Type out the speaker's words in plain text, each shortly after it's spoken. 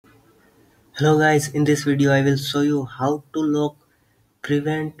Hello guys, in this video I will show you how to log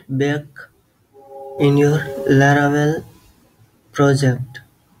prevent bug in your Laravel project.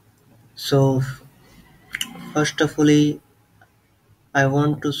 So first of all I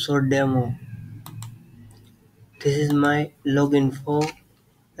want to show demo. This is my login form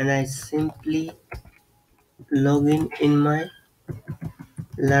and I simply log in my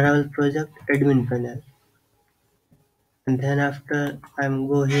Laravel project admin panel, and then after I'm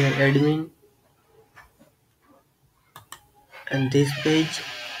go here admin and this page,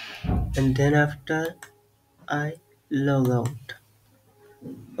 and then after I log out.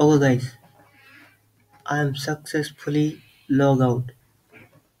 Okay guys, I am successfully log out.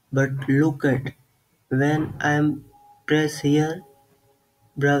 But look at when I am press here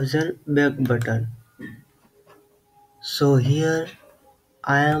browser back button. So here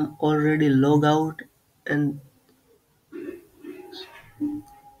I am already log out, and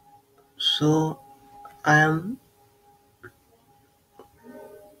so I am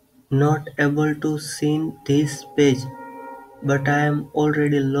not able to see this page, but I am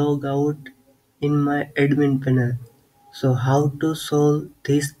already log out in my admin panel. So how to solve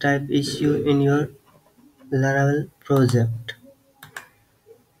this type issue in your Laravel project?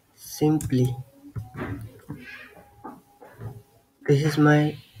 Simply, this is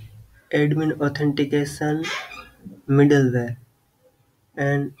my admin authentication middleware,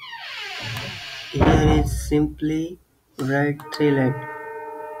 and here is simply write 3 line.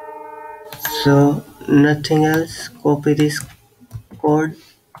 So nothing else, copy this code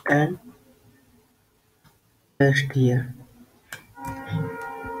and paste here.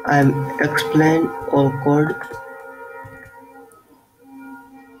 I'm explain all code.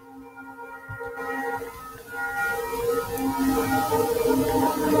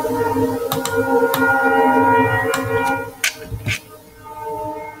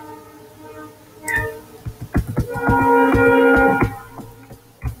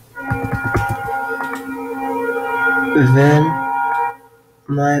 When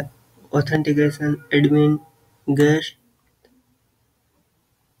my authentication admin gets,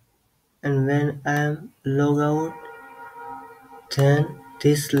 and when I am log out, then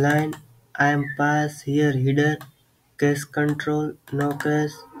this line I am pass here header, cache control, no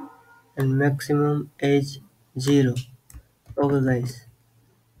cache, and maximum age 0. Okay guys,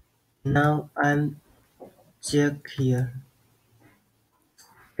 now I'm check here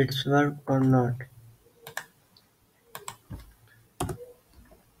it's work or not.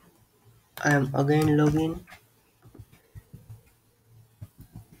 I am again login,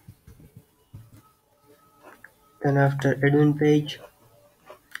 then after admin page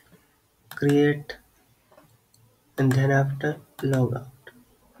create, and then after logout.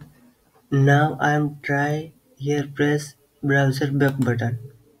 Now I am try here press browser back button,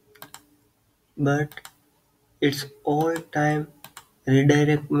 but it's all time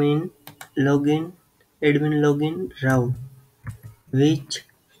redirect mean login admin login route, which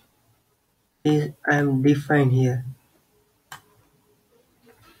is I am define here.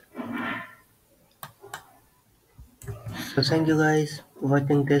 So thank you guys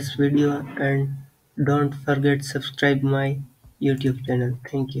watching this video, and don't forget subscribe my YouTube channel.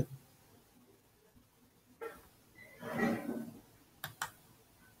 Thank you.